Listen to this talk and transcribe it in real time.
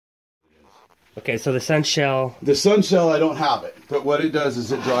Okay, so the sun shell. The sun shell, I don't have it, but what it does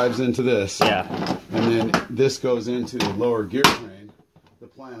is it drives into this. Yeah. And then this goes into the lower gear train, the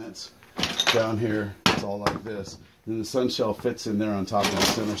planets, down here. It's all like this. And the sun shell fits in there on top of the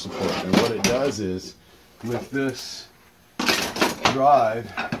center support. And what it does is, with this drive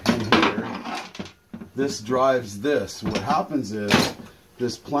in here, this drives this. What happens is,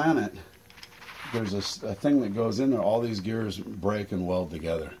 this planet, there's a thing that goes in there. All these gears break and weld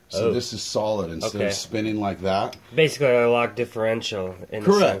together. So this is solid instead of spinning like that. Basically a lock differential. In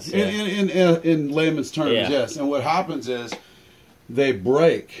Correct. A sense, yeah. In layman's terms, yes. And what happens is they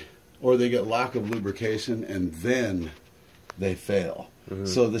break or they get lack of lubrication and then they fail.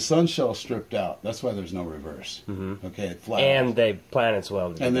 So the sun shell stripped out. That's why there's no reverse. Okay, flat. And the planets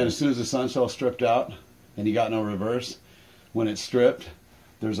welded. And then as soon as the sun shell stripped out and you got no reverse, when it's stripped,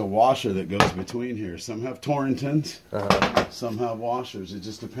 there's a washer that goes between here. Some have Torringtons, some have washers. It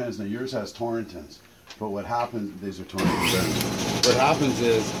just depends. Now yours has Torringtons, but what happens? These are Torringtons. What happens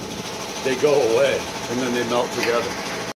is they go away and then they melt together.